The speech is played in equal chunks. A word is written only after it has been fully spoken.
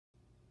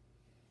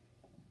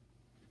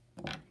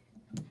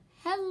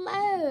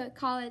Hello,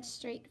 College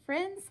Street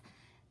friends.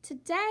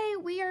 Today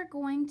we are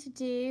going to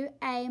do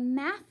a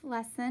math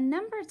lesson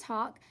number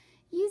talk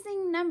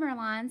using number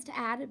lines to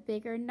add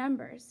bigger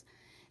numbers.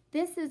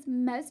 This is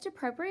most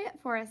appropriate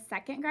for a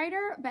second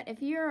grader, but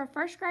if you're a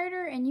first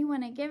grader and you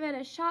want to give it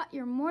a shot,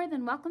 you're more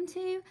than welcome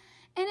to.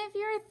 And if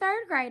you're a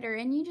third grader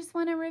and you just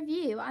want to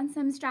review on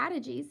some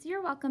strategies,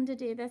 you're welcome to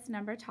do this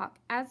number talk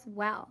as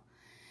well.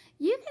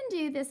 You can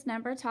do this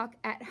number talk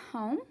at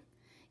home.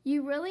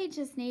 You really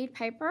just need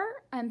paper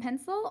and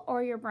pencil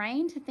or your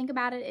brain to think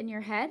about it in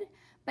your head.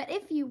 But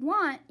if you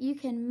want, you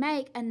can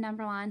make a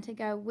number line to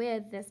go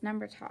with this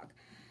number talk.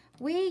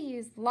 We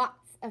use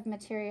lots of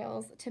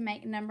materials to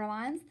make number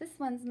lines. This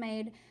one's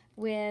made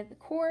with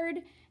cord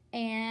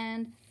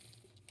and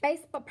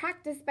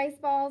practice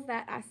baseballs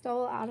that I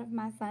stole out of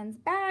my son's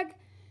bag.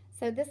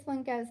 So this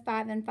one goes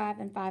 5 and 5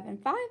 and 5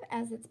 and 5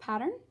 as its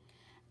pattern.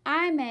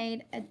 I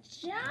made a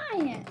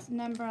giant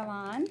number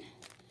line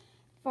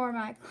for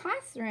my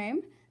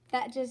classroom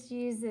that just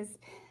uses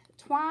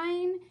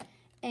twine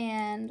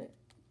and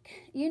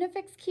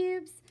Unifix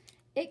cubes.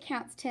 It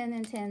counts 10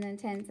 and 10 and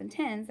 10s and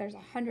 10s. There's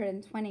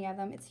 120 of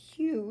them. It's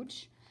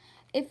huge.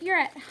 If you're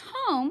at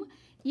home,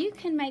 you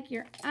can make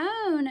your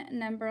own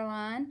number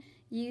line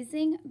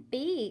using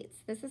beads.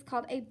 This is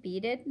called a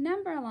beaded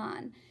number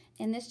line,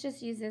 and this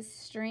just uses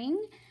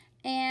string.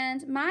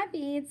 And my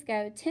beads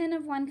go 10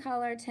 of one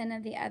color, 10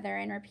 of the other,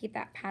 and repeat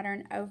that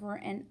pattern over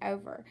and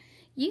over.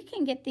 You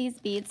can get these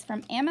beads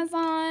from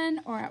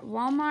Amazon or at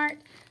Walmart.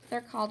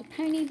 They're called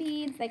pony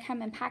beads. They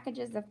come in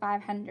packages of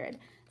 500.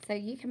 So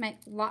you can make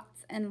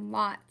lots and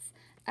lots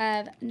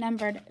of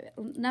numbered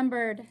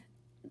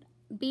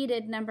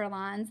beaded number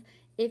lines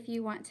if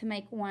you want to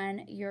make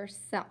one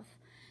yourself.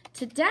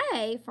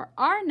 Today, for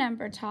our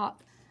number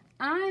talk,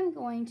 I'm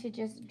going to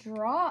just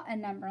draw a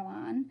number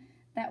line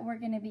that we're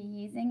going to be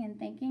using and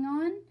thinking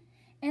on.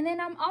 And then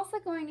I'm also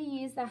going to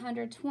use the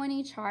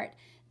 120 chart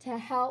to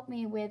help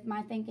me with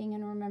my thinking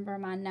and remember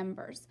my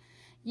numbers.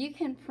 You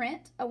can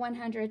print a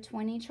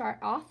 120 chart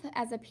off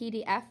as a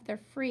PDF. They're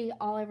free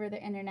all over the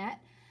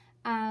internet.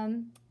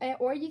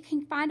 Or you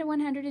can find a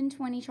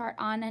 120 chart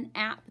on an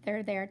app.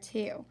 They're there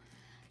too.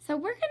 So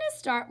we're going to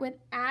start with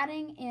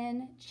adding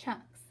in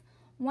chunks.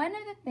 One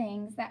of the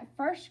things that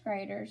one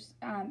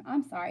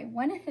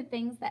of the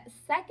things that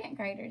second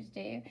graders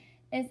do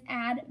is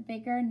add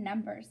bigger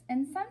numbers.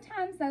 And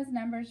sometimes those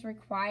numbers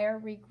require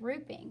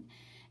regrouping.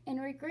 And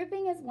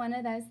regrouping is one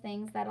of those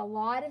things that a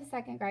lot of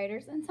second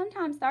graders and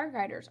sometimes third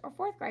graders or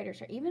fourth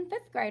graders or even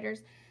fifth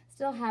graders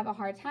still have a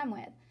hard time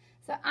with.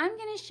 So I'm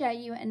going to show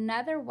you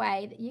another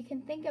way that you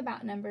can think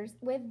about numbers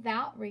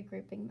without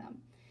regrouping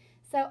them.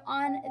 So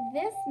on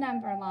this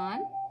number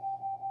line,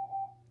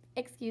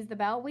 excuse the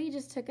bell, we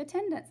just took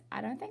attendance.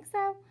 I don't think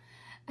so.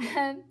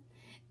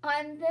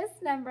 On this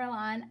number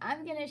line,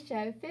 I'm going to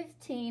show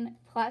 15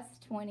 plus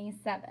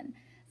 27.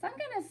 So I'm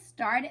going to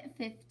start at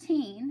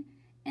 15,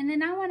 and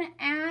then I want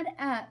to add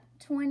up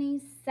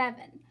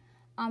 27.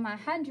 On my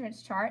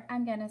hundreds chart,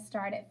 I'm going to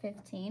start at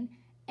 15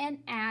 and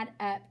add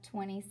up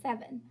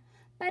 27.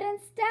 But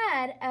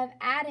instead of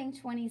adding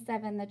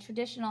 27 the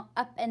traditional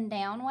up and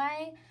down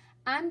way,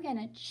 I'm going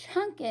to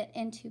chunk it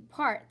into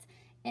parts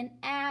and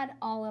add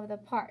all of the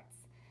parts.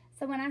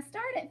 So when I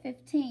start at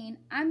 15,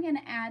 I'm going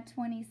to add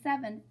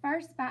 27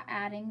 first by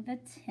adding the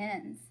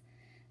 10s.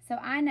 So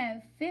I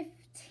know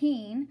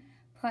 15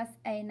 plus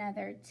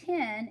another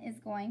 10 is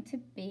going to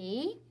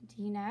be,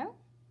 do you know?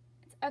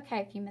 It's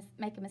okay if you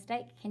make a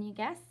mistake. Can you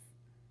guess?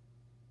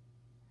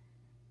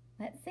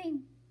 Let's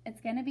see.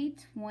 It's going to be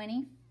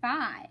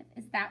 25.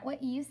 Is that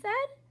what you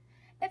said?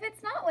 If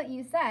it's not what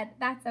you said,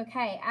 that's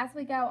okay. As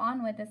we go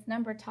on with this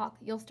number talk,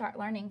 you'll start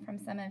learning from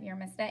some of your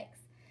mistakes.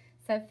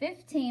 So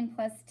 15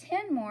 plus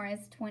 10 more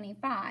is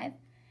 25.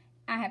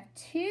 I have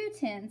 2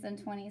 10s and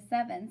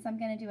 27, so I'm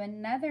going to do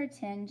another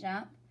 10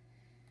 jump.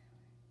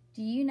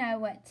 Do you know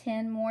what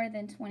 10 more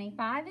than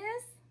 25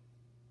 is?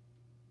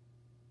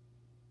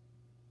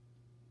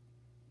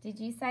 Did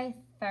you say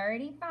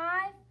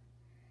 35?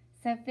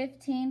 So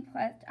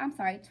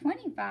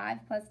 25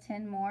 plus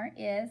 10 more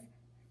is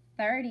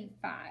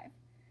 35.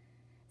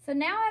 So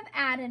now I've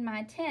added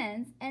my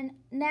 10s, and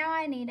now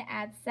I need to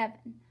add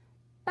 7.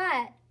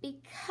 But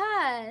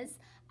because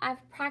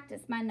I've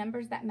practiced my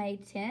numbers that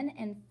made 10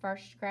 in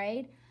first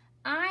grade,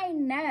 I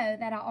know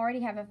that I already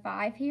have a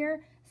 5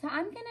 here, so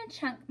I'm going to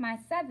chunk my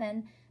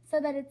 7 so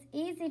that it's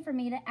easy for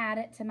me to add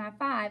it to my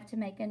 5 to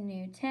make a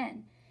new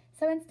 10.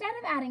 So instead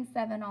of adding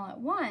 7 all at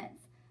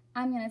once,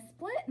 I'm going to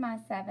split my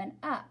 7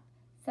 up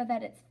so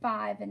that it's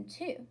 5 and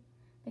 2,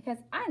 because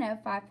I know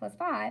 5 plus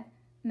 5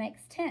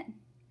 makes 10.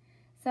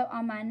 So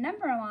on my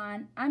number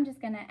line, I'm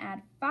just going to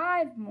add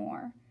 5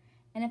 more.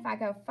 And if I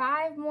go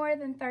 5 more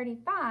than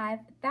 35,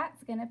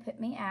 that's going to put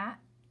me at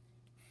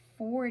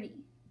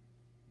 40.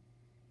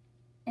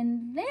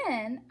 And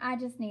then I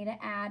just need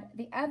to add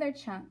the other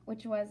chunk,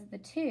 which was the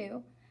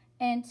 2.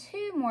 And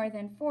 2 more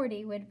than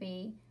 40 would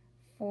be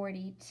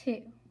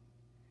 42.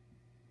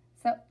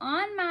 So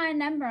on my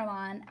number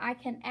line, I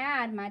can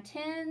add my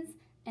 10s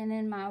and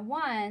then my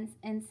 1s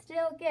and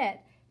still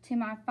get to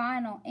my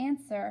final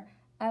answer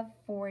of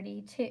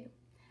 42.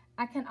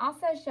 I can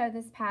also show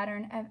this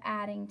pattern of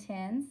adding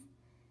tens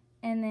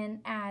and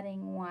then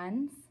adding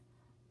ones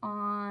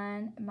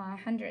on my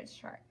hundreds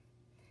chart.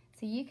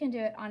 So you can do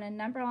it on a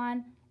number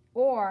line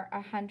or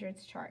a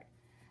hundreds chart.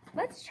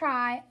 Let's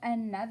try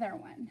another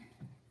one.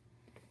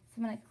 So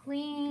I'm going to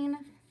clean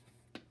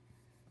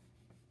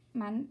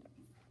my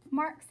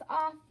marks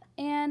off,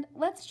 and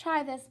let's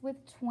try this with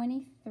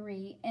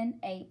 23 and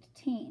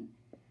 18.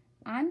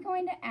 I'm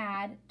going to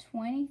add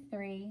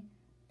 23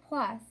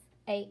 plus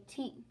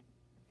 18.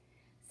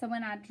 So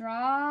when I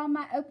draw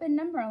my open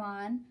number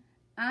line,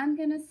 I'm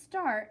going to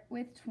start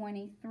with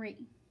 23.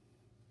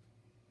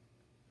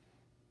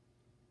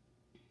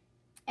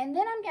 And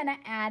then I'm going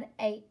to add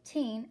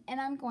 18, and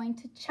I'm going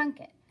to chunk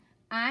it.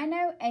 I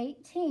know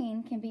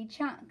 18 can be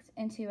chunked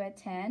into a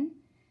 10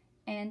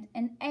 and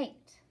an 8.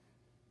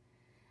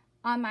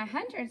 On my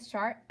hundreds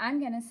chart,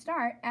 I'm going to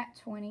start at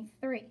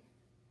 23.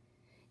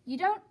 You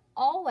don't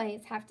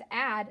always have to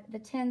add the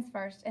tens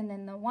first and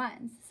then the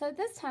ones. So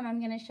this time I'm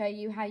going to show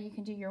you how you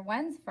can do your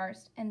ones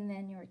first and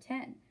then your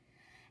 10.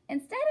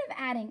 Instead of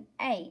adding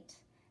 8,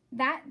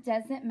 that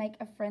doesn't make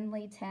a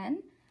friendly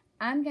 10.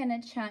 I'm going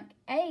to chunk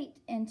 8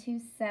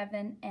 into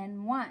 7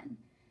 and 1.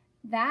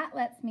 That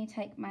lets me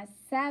take my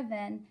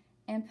 7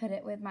 and put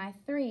it with my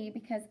 3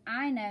 because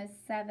I know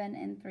 7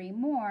 and 3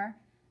 more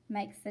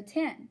makes a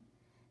 10.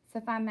 So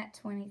if I'm at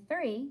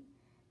 23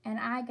 and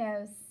I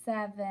go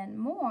 7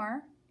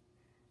 more,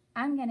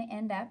 I'm going to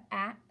end up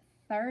at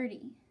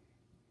 30.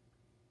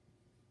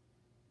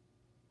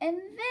 And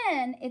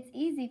then it's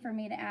easy for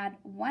me to add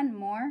one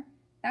more.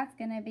 That's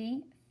going to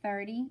be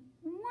 31.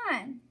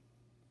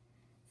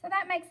 So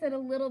that makes it a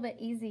little bit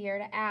easier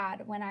to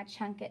add when I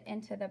chunk it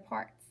into the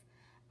parts.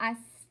 I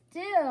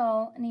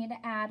still need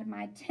to add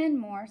my 10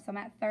 more, so I'm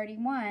at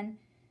 31.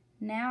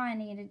 Now I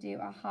need to do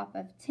a hop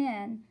of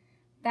 10.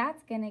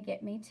 That's going to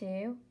get me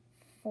to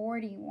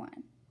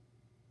 41.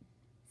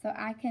 So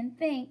I can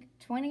think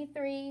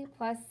 23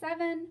 plus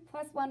 7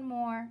 plus 1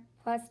 more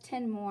plus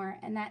 10 more,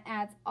 and that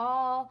adds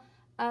all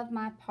of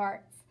my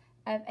parts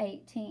of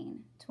 18.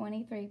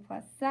 23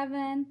 plus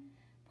 7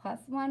 plus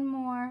 1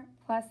 more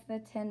plus the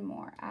 10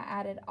 more. I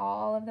added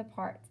all of the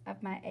parts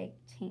of my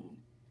 18.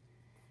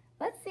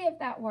 Let's see if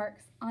that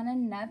works on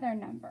another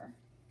number.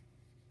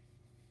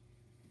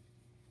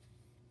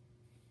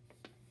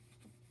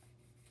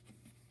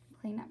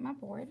 Clean up my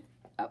board.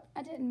 Oh,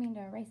 I didn't mean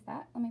to erase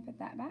that. Let me put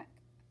that back.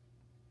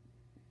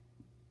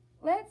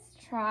 Let's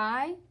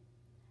try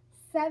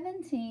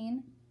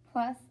 17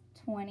 plus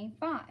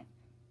 25.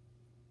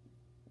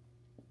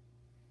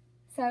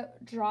 So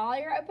draw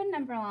your open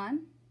number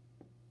line.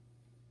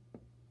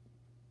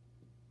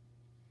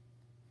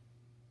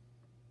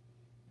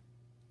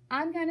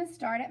 I'm going to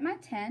start at my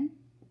 10.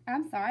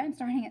 I'm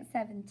starting at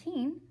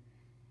 17.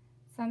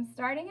 So I'm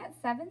starting at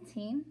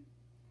 17,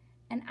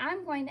 and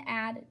I'm going to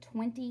add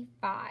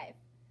 25.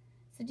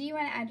 So do you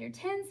want to add your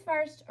 10s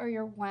first or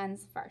your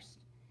 1s first?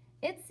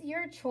 It's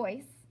your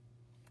choice.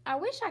 I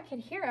wish I could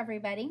hear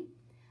everybody.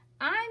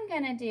 I'm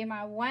going to do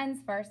my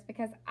 1s first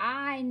because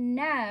I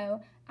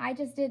know I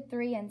just did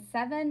 3 and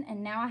 7,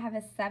 and now I have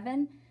a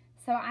 7.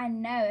 So I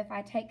know if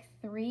I take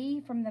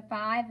 3 from the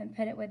 5 and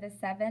put it with a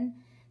 7,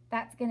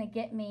 that's going to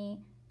get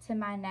me to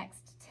my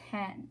next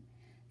 10.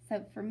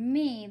 So for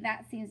me,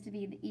 that seems to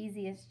be the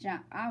easiest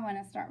jump. I want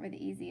to start with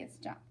the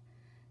easiest jump.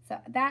 So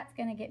that's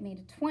going to get me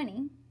to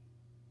 20.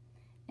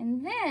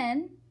 And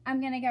then I'm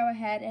going to go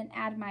ahead and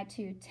add my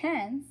 2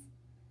 10s.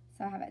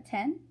 So I have a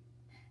 10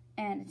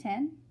 and a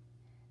 10.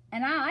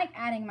 And I like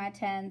adding my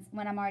 10s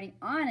when I'm already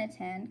on a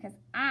 10 because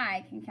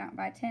I can count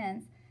by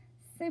 10s.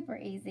 Super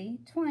easy.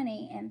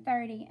 20 and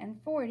 30 and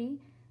 40.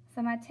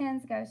 So my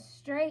 10s go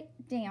straight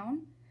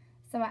down.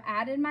 So I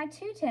added my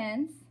 2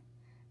 10s.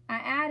 I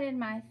added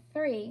my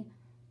 3.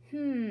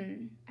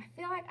 I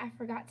feel like I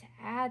forgot to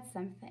add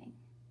something.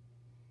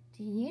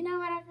 Do you know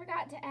what I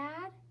forgot to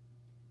add?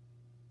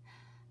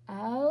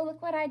 Oh,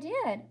 look what I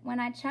did. When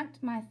I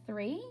chunked my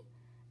 3,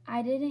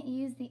 I didn't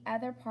use the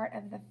other part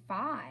of the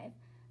 5.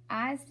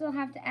 I still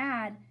have to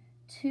add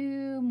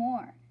 2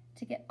 more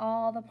to get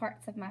all the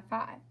parts of my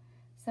 5.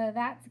 So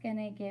that's going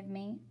to give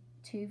me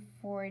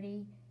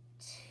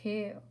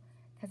 242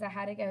 because I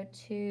had to go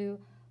 2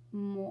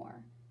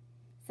 more.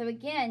 So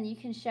again, you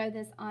can show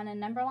this on a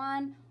number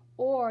line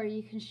or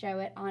you can show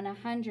it on a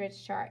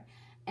hundreds chart.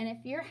 And if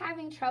you're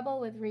having trouble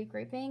with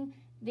regrouping,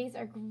 these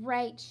are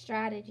great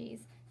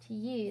strategies to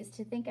use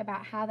to think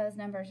about how those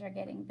numbers are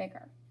getting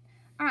bigger.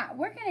 All right,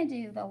 we're going to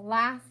do the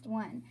last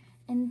one.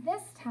 And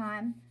this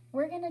time,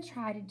 we're going to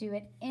try to do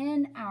it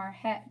in our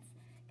heads.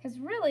 Because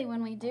really,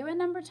 when we do a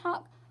number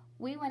talk,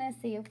 we want to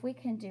see if we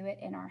can do it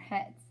in our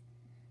heads.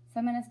 So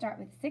I'm going to start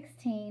with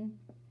 16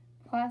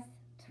 plus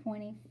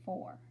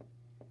 24.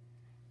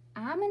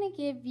 I'm going to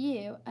give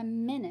you a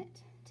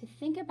minute to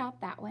think about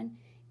that one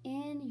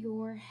in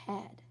your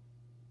head.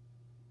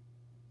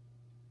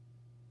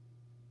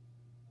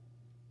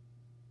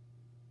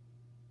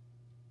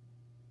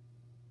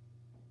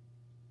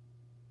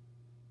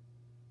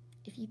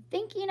 If you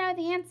think you know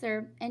the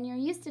answer and you're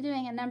used to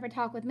doing a number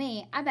talk with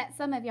me, I bet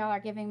some of y'all are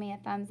giving me a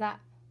thumbs up.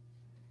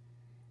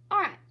 All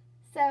right,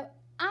 so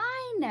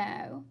I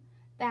know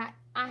that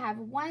I have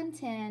 1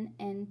 10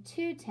 and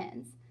 2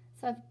 10s.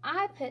 So if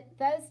I put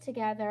those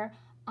together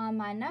on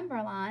my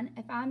number line,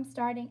 if I'm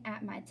starting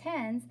at my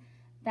 10s,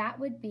 that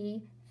would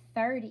be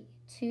 30.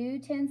 2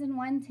 10s and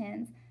 1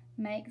 10s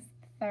makes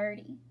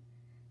 30.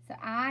 So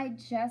I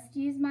just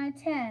use my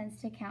 10s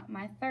to count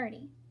my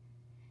 30.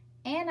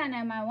 And I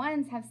know my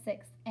 1s have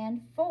 6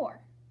 and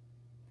 4.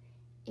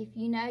 If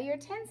you know your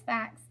tens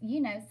facts,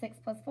 you know 6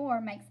 plus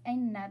 4 makes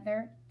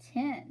another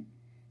 10.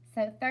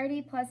 So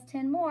 30 plus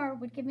 10 more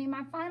would give me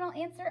my final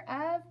answer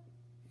of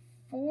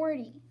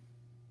 40.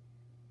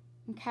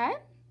 Okay?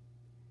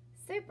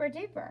 Super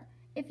duper.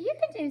 If you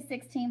can do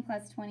 16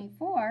 plus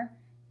 24,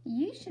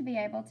 you should be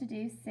able to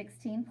do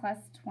 16 plus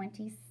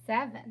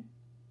 27.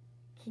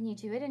 Can you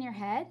do it in your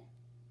head?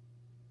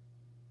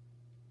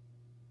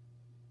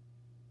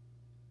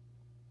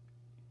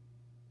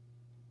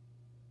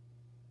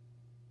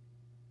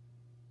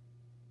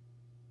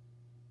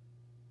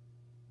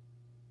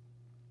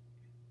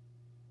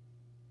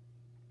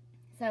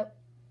 So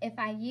if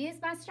I use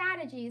my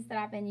strategies that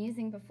I've been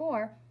using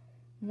before,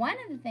 one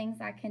of the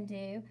things I can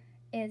do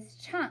is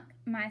chunk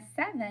my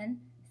 7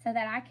 so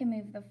that I can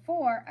move the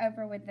 4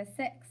 over with the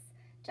 6,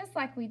 just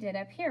like we did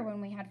up here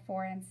when we had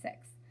 4 and 6.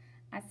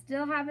 I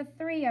still have a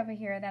 3 over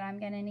here that I'm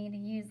going to need to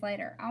use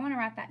later. I want to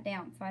write that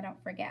down so I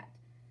don't forget.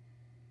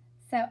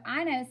 So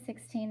I know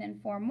 16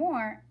 and 4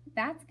 more,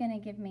 that's going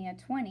to give me a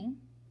 20.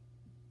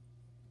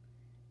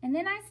 And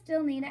then I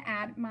still need to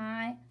add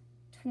my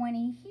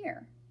 20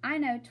 here. I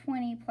know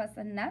 20 plus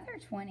another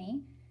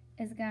 20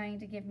 is going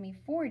to give me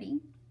 40.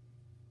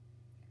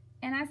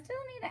 And I still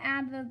need to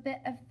add the bit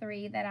of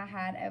 3 that I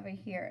had over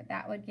here.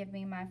 That would give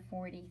me my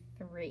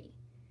 43.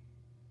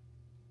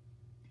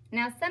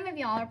 Now, some of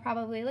y'all are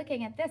probably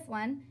looking at this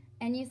one,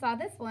 and you saw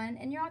this one,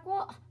 and you're like,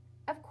 well,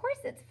 of course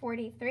it's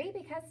 43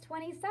 because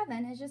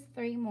 27 is just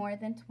 3 more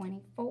than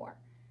 24.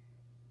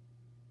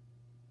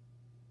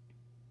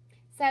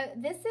 So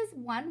this is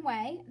one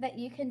way that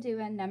you can do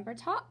a number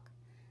talk.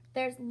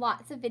 There's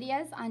lots of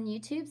videos on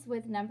YouTube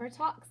with number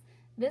talks.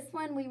 This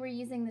one we were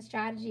using the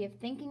strategy of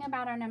thinking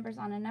about our numbers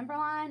on a number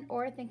line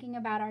or thinking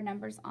about our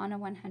numbers on a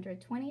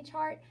 120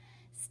 chart.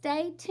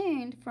 Stay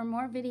tuned for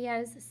more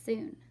videos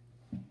soon.